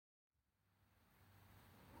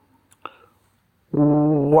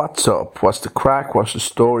What's up? What's the crack? What's the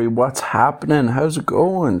story? What's happening? How's it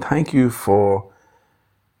going? Thank you for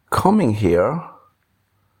coming here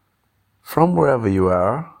from wherever you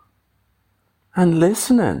are and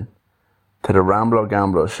listening to the Rambler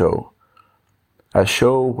Gambler Show, a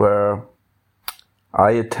show where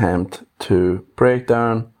I attempt to break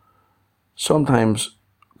down sometimes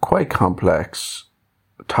quite complex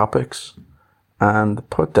topics and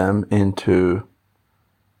put them into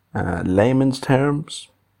layman's terms,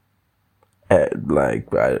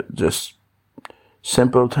 just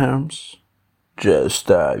simple terms, just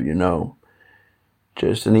an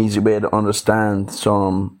easy way to understand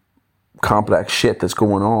some complex shit that's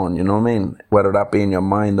going on, you know what I mean? Whether that be in your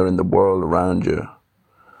mind or in the world around you.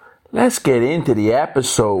 Let's get into the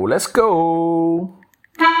episode. Let's go.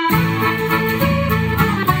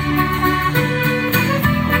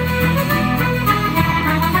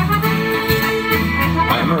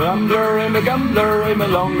 I'm a rambler, I'm a gambler, I'm a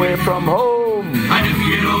long way from home. And if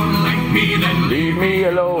you don't like me, then Leave me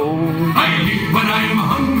alone. I'll eat when I'm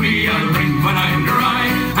hungry, I'll drink when I'm dry,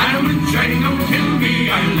 and a moonshine don't kill me,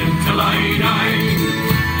 I'll live till I die.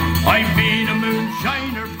 I've been a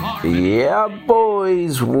moonshiner for... Yeah,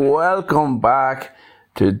 boys, welcome back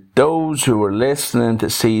to those who are listening to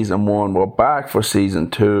Season 1. We're back for Season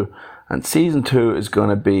 2, and Season 2 is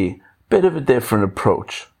going to be a bit of a different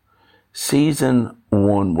approach. Season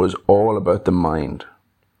 1 was all about the mind,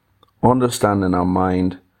 understanding our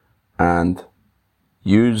mind and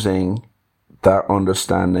using that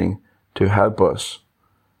understanding to help us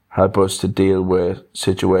to deal with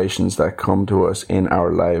situations that come to us in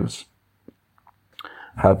our lives,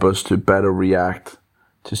 help us to better react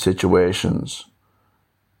to situations,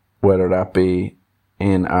 whether that be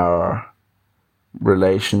in our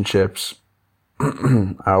relationships,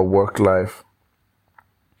 our work life,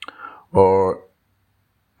 or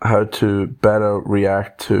how to better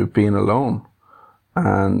react to being alone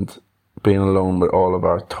and being alone with all of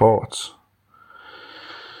our thoughts.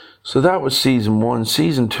 So that was Season 1.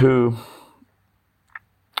 Season 2,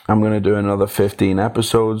 I'm going to do another 15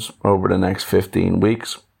 episodes over the next 15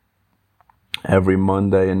 weeks. Every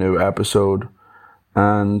Monday a new episode.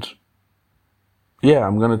 And yeah,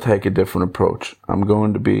 I'm going to take a different approach. I'm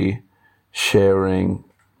going to be sharing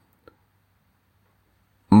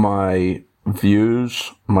my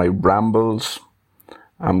views, my rambles.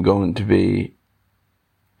 I'm going to be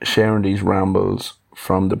sharing these rambles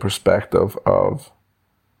from the perspective of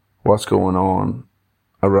what's going on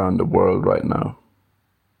around the world right now.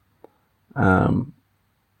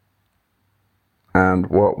 And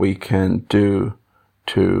what we can do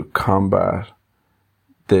to combat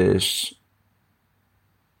this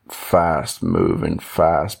fast-moving,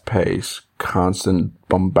 fast-paced, constant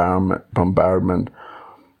bombardment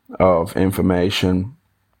of information,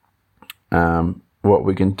 what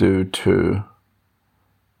we can do to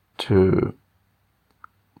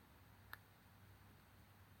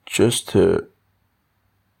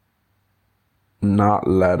not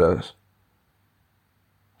let us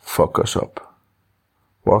fuck us up.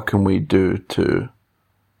 What can we do to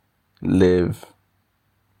live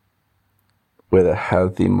with a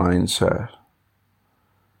healthy mindset?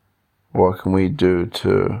 What can we do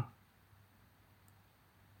to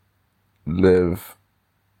live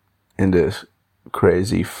in this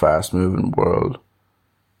crazy, fast-moving world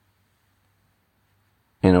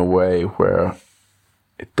in a way where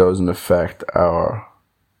it doesn't affect our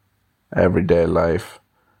everyday life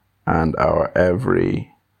and our every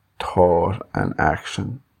thought and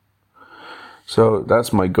action? So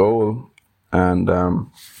that's my goal, and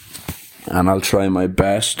I'll try my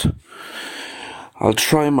best.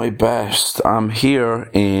 I'm here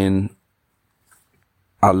in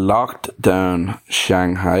a locked down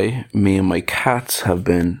Shanghai. Me and my cats have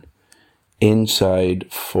been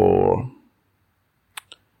inside for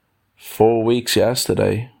 4 weeks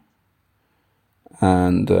yesterday,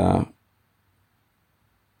 and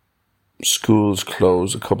schools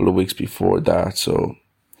closed a couple of weeks before that, so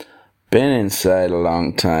been inside a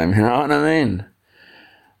long time, you know what I mean?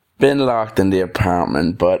 Been locked in the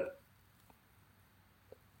apartment, but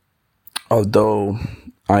although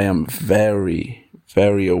I am very,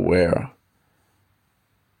 very aware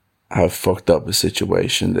how fucked up a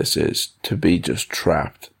situation this is, to be just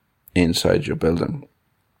trapped inside your building,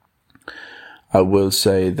 I will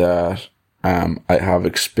say that I have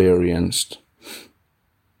experienced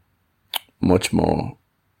much more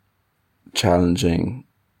challenging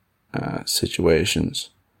situations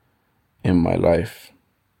in my life.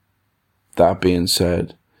 That being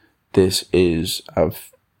said, this is a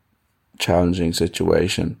challenging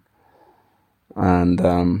situation, and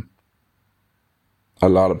a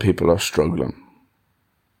lot of people are struggling.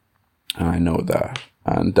 And I know that.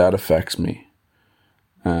 And that affects me.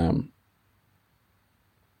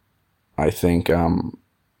 I think I'm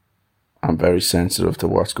very sensitive to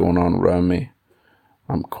what's going on around me.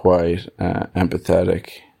 I'm quite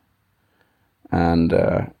empathetic. And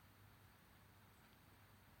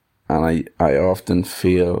I often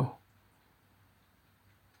feel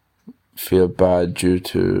bad due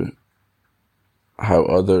to how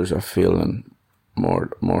others are feeling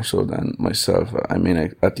more so than myself. I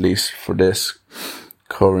mean, at least for this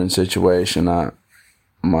current situation,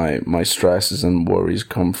 my stresses and worries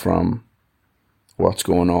come from what's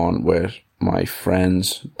going on with my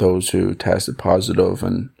friends, those who tested positive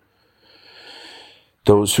and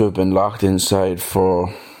those who have been locked inside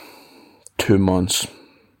for 2 months. I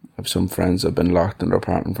have some friends that have been locked in their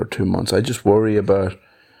apartment for 2 months. I just worry about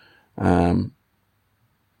their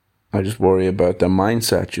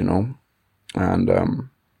mindset, you know, and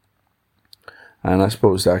I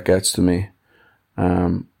suppose that gets to me.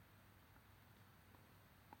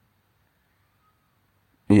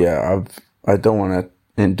 I don't want to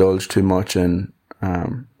indulge too much in,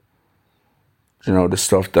 the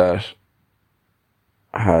stuff that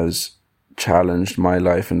has challenged my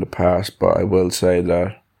life in the past, but I will say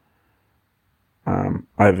that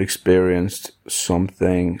I've experienced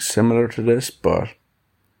something similar to this, but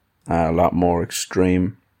a lot more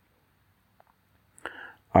extreme.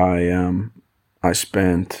 I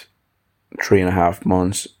spent 3.5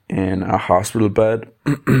 months in a hospital bed.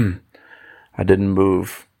 I didn't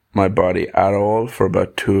move my body at all for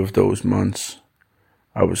about 2 of those months.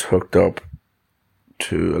 I was hooked up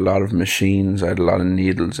to a lot of machines. I had a lot of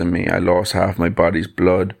needles in me. I lost half my body's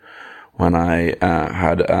blood when I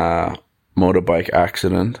had a motorbike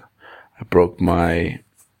accident. I broke my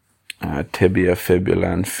tibia,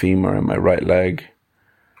 fibula and femur in my right leg,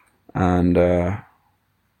 and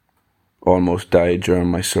almost died during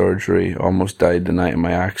my surgery, almost died the night of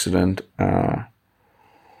my accident.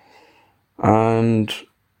 And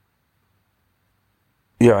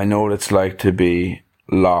yeah, I know what it's like to be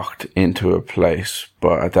locked into a place,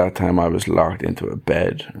 but at that time I was locked into a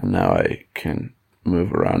bed, and now I can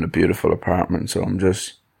move around a beautiful apartment. So I'm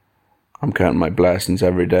counting my blessings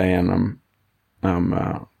every day, and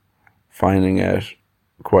I'm finding it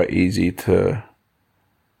quite easy to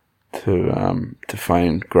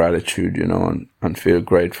find gratitude, you know, and feel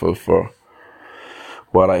grateful for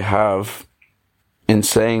what I have. In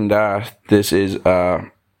saying that, this is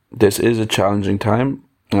a challenging time.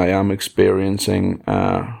 I am experiencing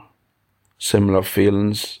similar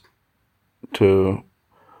feelings to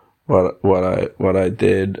what I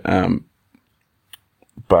did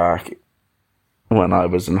back when I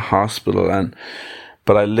was in hospital,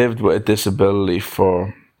 but I lived with a disability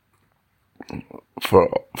for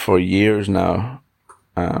years now.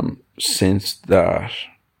 Since that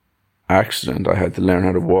accident, I had to learn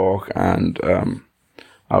how to walk, and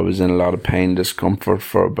I was in a lot of pain, discomfort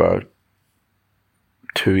for about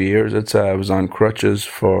 2 years. I'd say I was on crutches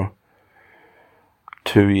for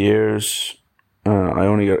 2 years. I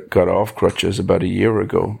only got off crutches about a year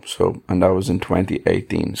ago, and that was in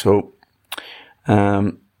 2018. So,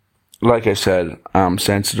 like I said, I'm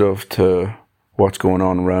sensitive to what's going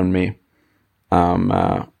on around me.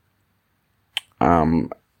 I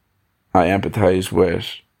empathize with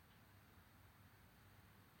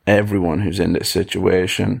everyone who's in this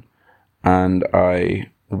situation, and I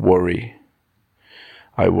worry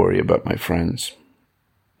about my friends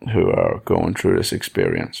who are going through this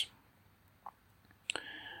experience.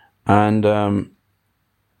 And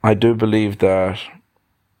I do believe that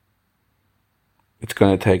it's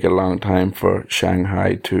going to take a long time for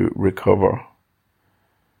Shanghai to recover.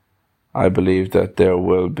 I believe that there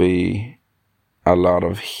will be a lot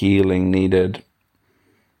of healing needed.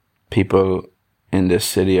 People in this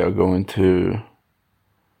city are going to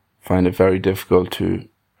find it very difficult to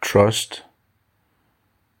trust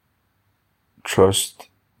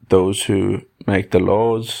those who make the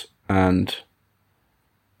laws, and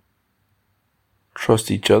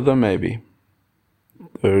trust each other. Maybe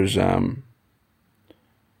there's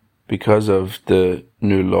because of the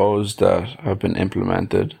new laws that have been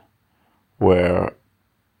implemented, where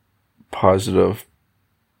positive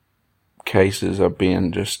cases are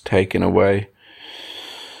being just taken away.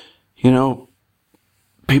 You know,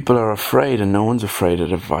 people are afraid, and no one's afraid of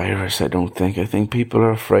the virus, I don't think. I think people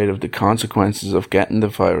are afraid of the consequences of getting the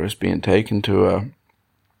virus, being taken to a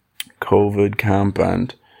COVID camp,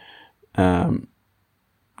 and,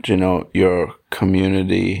 your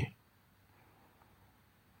community.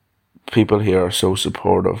 People here are so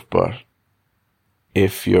supportive, but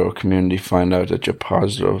if your community find out that you're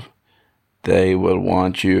positive, they will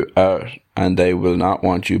want you out and they will not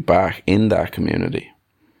want you back in that community.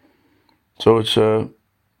 So it's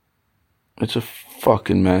a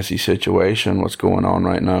fucking messy situation what's going on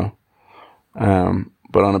right now.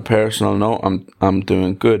 But on a personal note, I'm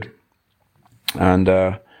doing good. And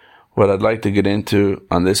what I'd like to get into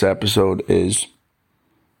on this episode is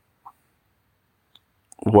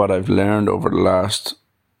what I've learned over the last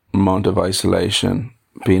month of isolation,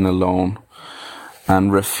 being alone,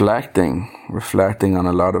 and reflecting on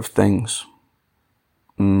a lot of things.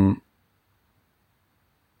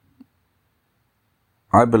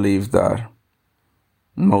 I believe that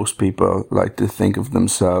most people like to think of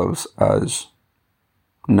themselves as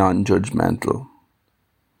non-judgmental.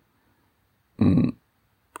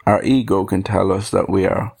 Our ego can tell us that we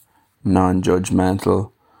are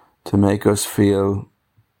non-judgmental to make us feel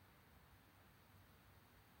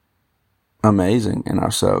amazing in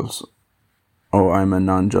ourselves. Oh, I'm a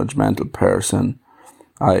non-judgmental person.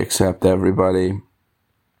 I accept everybody,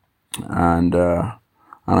 and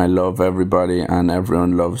I love everybody, and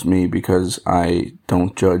everyone loves me because I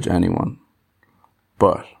don't judge anyone.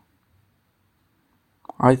 But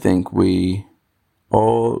I think we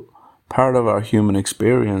all, part of our human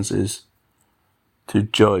experience is to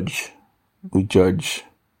judge. We judge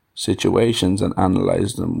situations and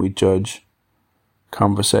analyze them. We judge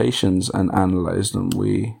conversations and analyze them.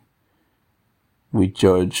 We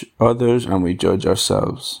judge others and we judge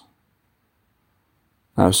ourselves.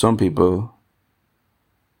 Now, some people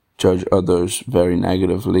judge others very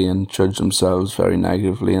negatively and judge themselves very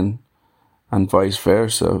negatively, and vice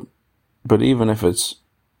versa. But even if it's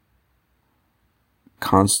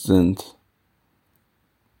constant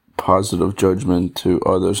positive judgment to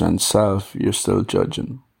others and self, you're still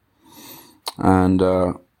judging. And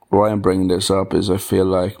why I'm bringing this up is I feel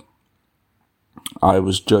like I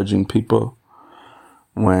was judging people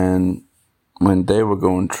when they were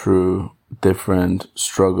going through different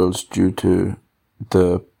struggles due to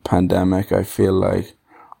the pandemic. I feel like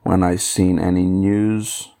when I seen any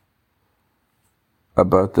news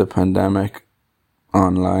about the pandemic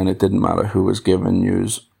online, it didn't matter who was giving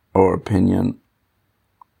news or opinion.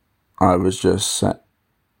 I was just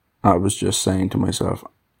saying to myself,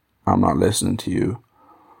 I'm not listening to you.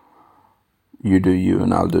 You do you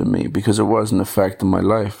and I'll do me, because it wasn't affecting my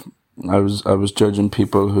life. I was judging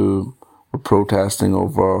people who were protesting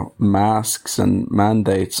over masks and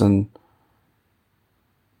mandates, and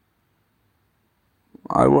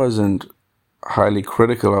I wasn't highly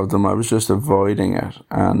critical of them. I was just avoiding it.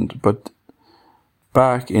 But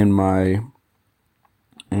back in my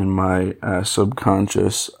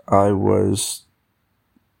subconscious, I was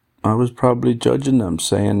probably judging them,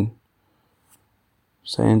 saying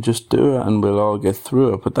just do it and we'll all get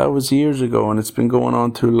through it. But that was years ago, and it's been going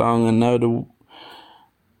on too long. And now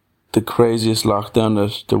the craziest lockdown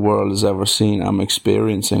that the world has ever seen, I'm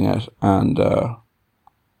experiencing it,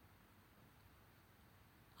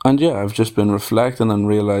 and yeah, I've just been reflecting and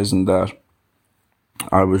realizing that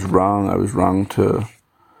I was wrong. I was wrong to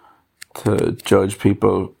judge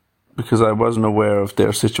people because I wasn't aware of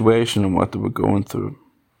their situation and what they were going through.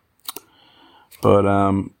 But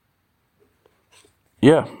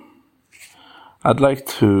yeah, I'd like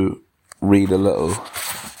to read a little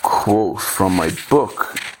quote from my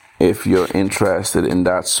book if you're interested in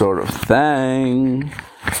that sort of thing.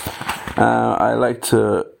 I like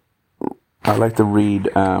to read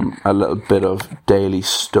a little bit of Daily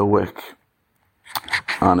Stoic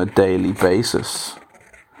on a daily basis.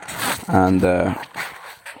 And yeah,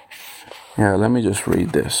 let me just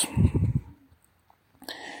read this.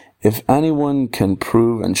 If anyone can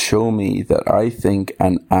prove and show me that I think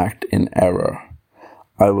and act in error,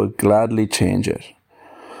 I will gladly change it.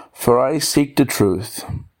 For I seek the truth,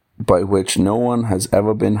 by which no one has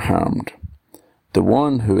ever been harmed. The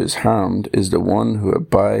one who is harmed is the one who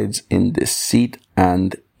abides in deceit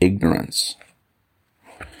and ignorance.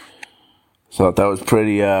 Thought that was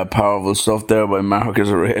pretty powerful stuff there by Marcus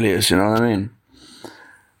Aurelius, you know what I mean?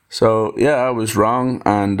 So yeah, I was wrong,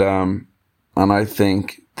 and I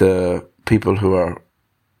think the people who are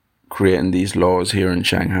creating these laws here in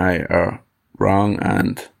Shanghai are wrong,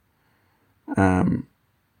 and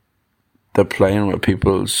they're playing with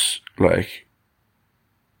people's like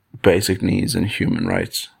basic needs and human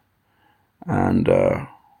rights, and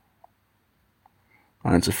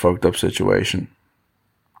it's a fucked up situation.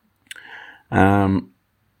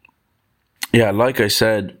 Yeah, like I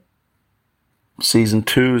said, season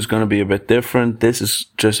 2 is going to be a bit different. This is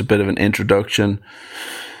just a bit of an introduction,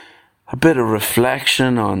 a bit of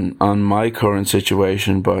reflection on my current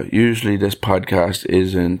situation, but usually this podcast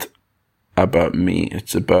isn't about me.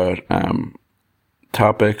 It's about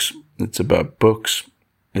topics It's about books.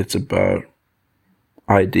 It's about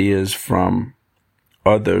ideas from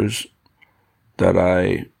others that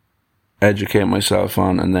I educate myself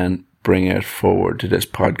on and then bring it forward to this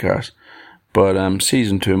podcast. But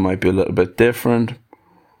season 2 might be a little bit different.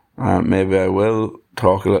 Maybe I will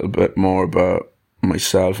talk a little bit more about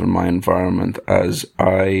myself and my environment as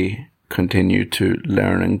I continue to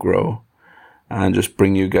learn and grow, and just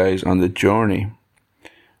bring you guys on the journey.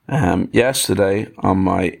 Yesterday on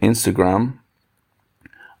my Instagram,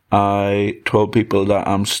 I told people that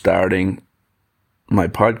I'm starting my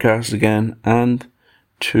podcast again and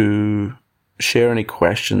to share any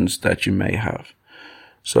questions that you may have.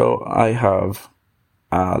 So I have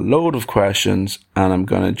a load of questions and I'm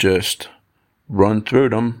going to just run through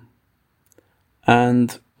them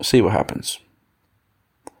and see what happens.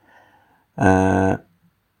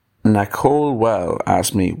 Nicole Well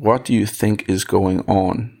asked me, what do you think is going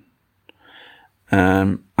on?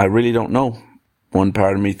 I really don't know. One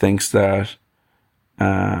part of me thinks that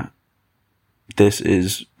this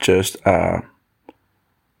is just a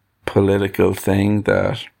political thing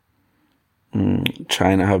that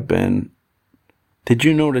China have been... Did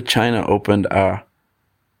you know that China opened a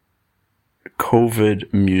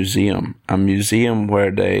COVID museum? A museum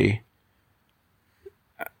where they...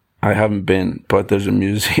 I haven't been, but there's a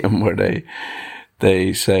museum where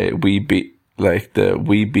they say we beat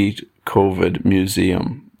COVID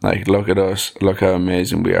museum. Like, look at us, look how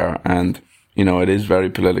amazing we are. And, you know, it is very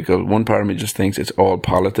political. One part of me just thinks it's all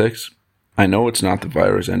politics. I know it's not the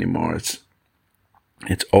virus anymore.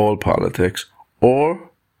 It's all politics. Or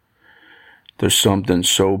there's something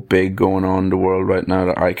so big going on in the world right now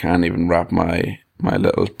that I can't even wrap my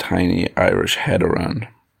little tiny Irish head around.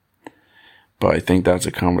 But I think that's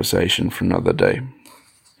a conversation for another day.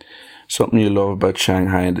 Something you love about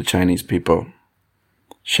Shanghai and the Chinese people.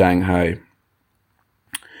 Shanghai,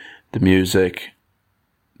 the music,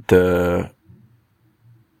 the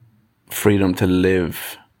freedom to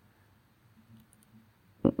live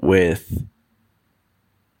with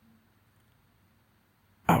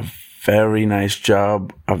a very nice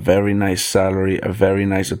job, a very nice salary, a very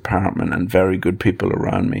nice apartment, and very good people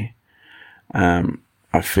around me.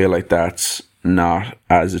 I feel like that's not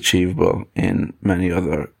as achievable in many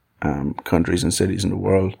other countries and cities in the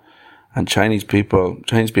world. And Chinese people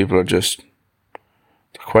are just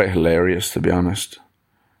quite hilarious, to be honest.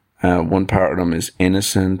 One part of them is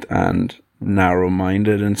innocent and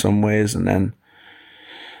narrow-minded in some ways, and then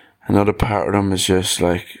another part of them is just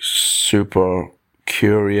like super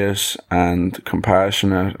curious and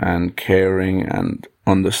compassionate and caring and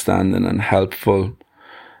understanding and helpful.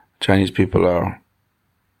 Chinese people are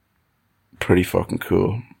pretty fucking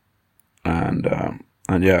cool, and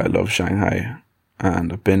yeah, I love Shanghai,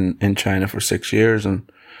 and I've been in China for 6 years,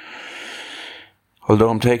 and although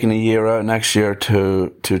I'm taking a year out next year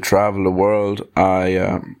to travel the world,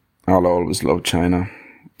 I'll always love China.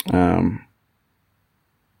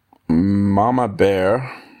 Mama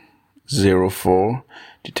Bear 04,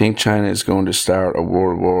 do you think China is going to start a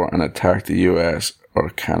world war and attack the US or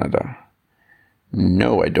Canada?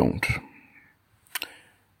 No, I don't.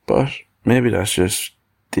 But maybe that's just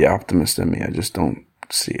the optimist in me. I just don't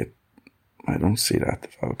see it. I don't see that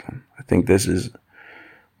developing. I think this is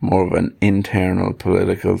more of an internal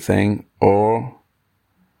political thing, or,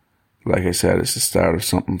 like I said, it's the start of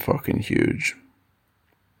something fucking huge.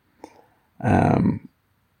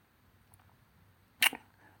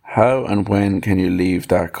 How and when can you leave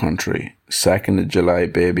that country? 2nd of July,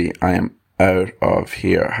 baby. I am out of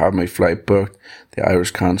here. Have my flight booked. The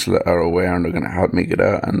Irish consulate are aware and they're going to help me get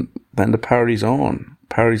out. And then the party's on.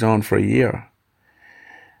 Party's on for a year.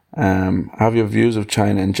 Have your views of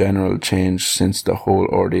China in general changed since the whole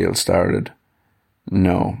ordeal started?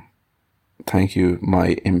 No. Thank you,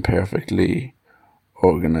 my imperfectly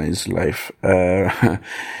organized life.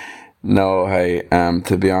 No, hey,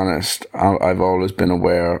 to be honest, I've always been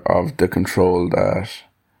aware of the control that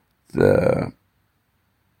the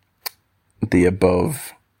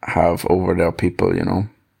above have over their people, you know.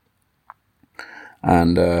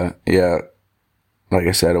 And, yeah, like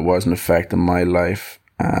I said, it wasn't affecting my life,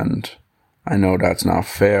 and I know that's not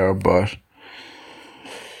fair, but,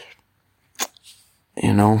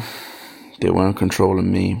 you know, they weren't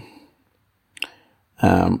controlling me.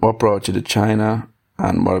 What brought you to China,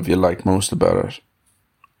 and what have you liked most about it?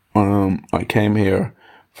 I came here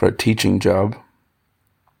for a teaching job,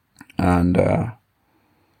 and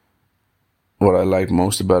what I like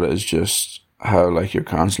most about it is just how, like, you're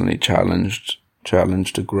constantly challenged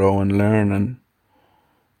to grow and learn,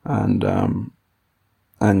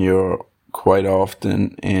 and you're quite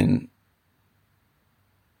often in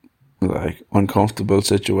like uncomfortable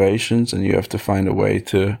situations, and you have to find a way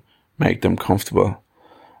to make them comfortable.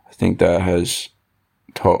 I think that has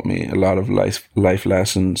taught me a lot of life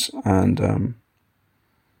lessons and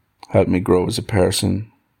helped me grow as a person.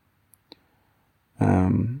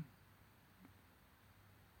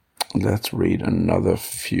 Let's read another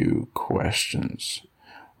few questions.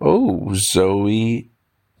 Oh,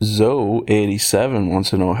 Zoe87 wants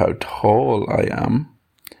to know how tall I am.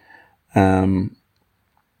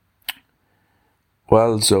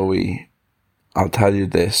 Well, Zoe, I'll tell you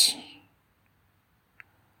this.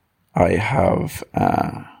 I have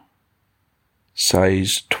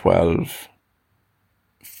size 12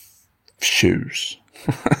 shoes.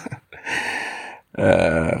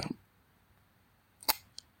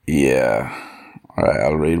 Yeah. Alright,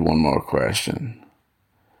 I'll read one more question.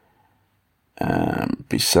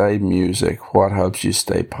 Beside music, what helps you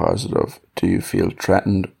stay positive? Do you feel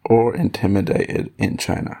threatened or intimidated in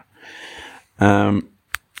China?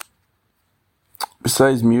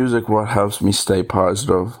 Besides music, what helps me stay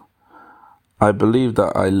positive? I believe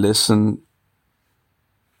that I listen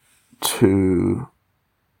to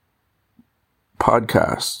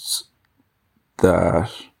podcasts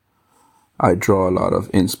that I draw a lot of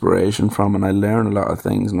inspiration from, and I learn a lot of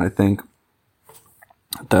things, and I think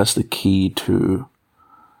that's the key to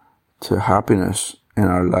happiness in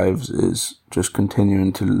our lives, is just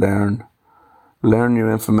continuing to learn new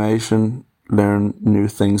information, learn new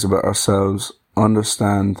things about ourselves,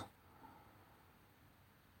 understand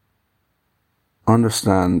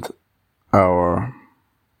our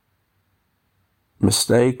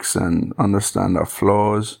mistakes and understand our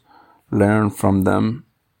flaws, learn from them.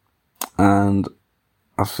 And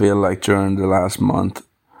I feel like during the last month,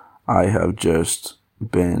 I have just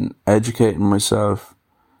been educating myself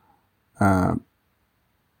by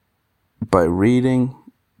reading,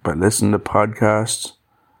 by listening to podcasts,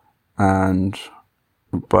 and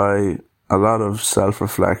by a lot of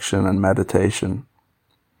self-reflection and meditation.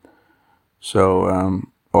 So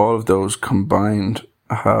all of those combined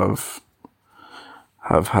have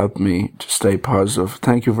helped me to stay positive.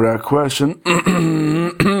 Thank you for that question.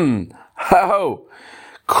 How?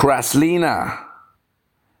 Kraslina.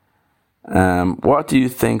 What do you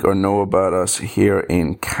think or know about us here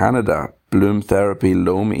in Canada? Bloom Therapy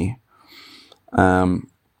Lomi.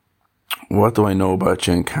 What do I know about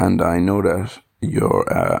you in Canada? I know that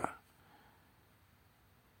you're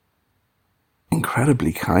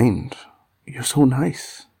incredibly kind. You're so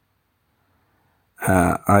nice.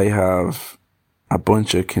 I have a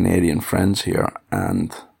bunch of Canadian friends here,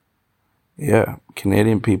 and yeah,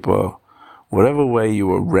 Canadian people, whatever way you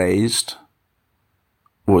were raised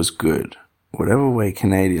was good. Whatever way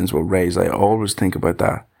Canadians were raised, I always think about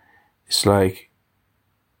that. It's like,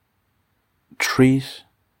 treat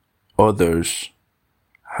others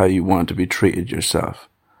how you want to be treated yourself.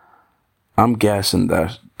 I'm guessing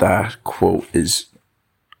that that quote is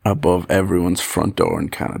above everyone's front door in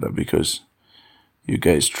Canada, because you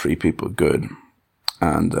guys treat people good.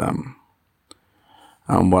 And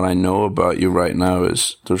what I know about you right now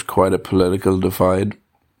is there's quite a political divide.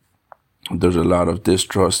 There's a lot of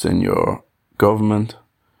distrust in your government,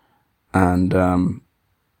 and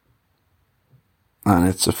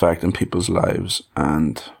it's affecting people's lives,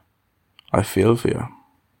 and I feel for you.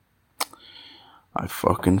 I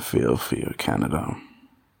fucking feel for you, Canada.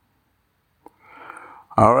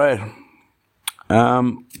 Alright.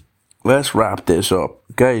 Let's wrap this up.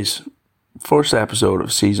 Guys, first episode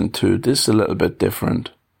of season 2. This is a little bit different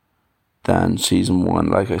than season 1,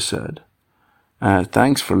 like I said.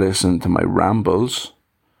 Thanks for listening to my rambles.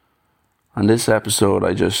 On this episode,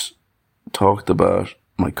 I just talked about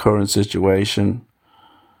my current situation,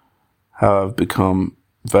 how I've become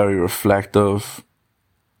very reflective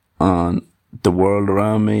on the world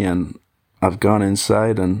around me, and I've gone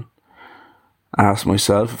inside and asked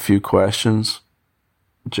myself a few questions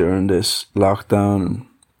during this lockdown and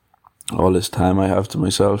all this time I have to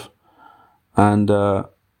myself. And I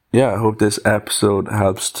hope this episode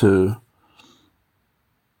helps to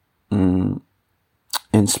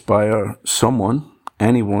inspire someone,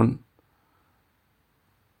 anyone,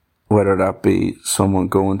 whether that be someone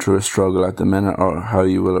going through a struggle at the minute, or how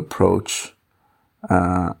you will approach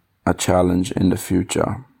a challenge in the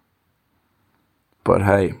future. But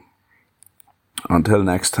hey, until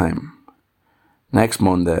next time, next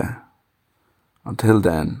Monday, until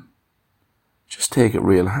then, just take it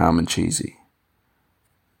real ham and cheesy.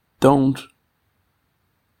 Don't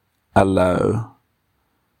allow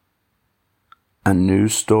a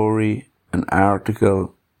news story, an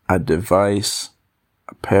article, a device,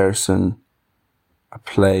 a person, a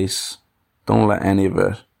place, don't let any of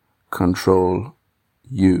it control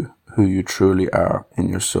you, who you truly are in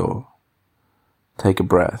your soul. Take a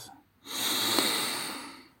breath.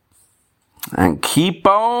 And keep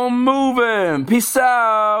on moving. Peace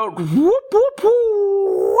out. Whoop, whoop,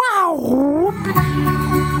 whoop. Wow.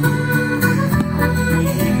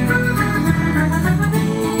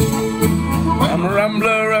 I'm a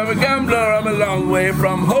rambler, I'm a gambler, I'm a long way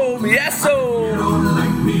from home, yes, so. You don't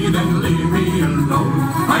like me, then leave me alone.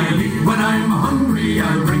 I'll eat when I'm hungry,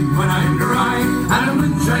 I'll drink when I'm dry, and a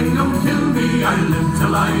moonshine don't kill me, I'll live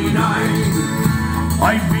till I die.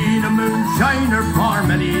 I've been a moonshiner for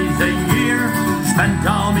many's a year, spent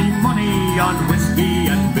all me money on whiskey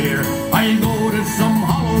and beer. I'll go to some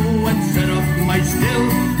hollow and set up my still,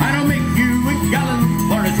 and I'll make you a gallon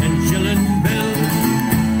for a 10-shilling bill.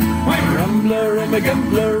 I'm a rambler, I'm a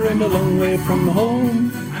gambler, I'm a long way from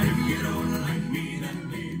home.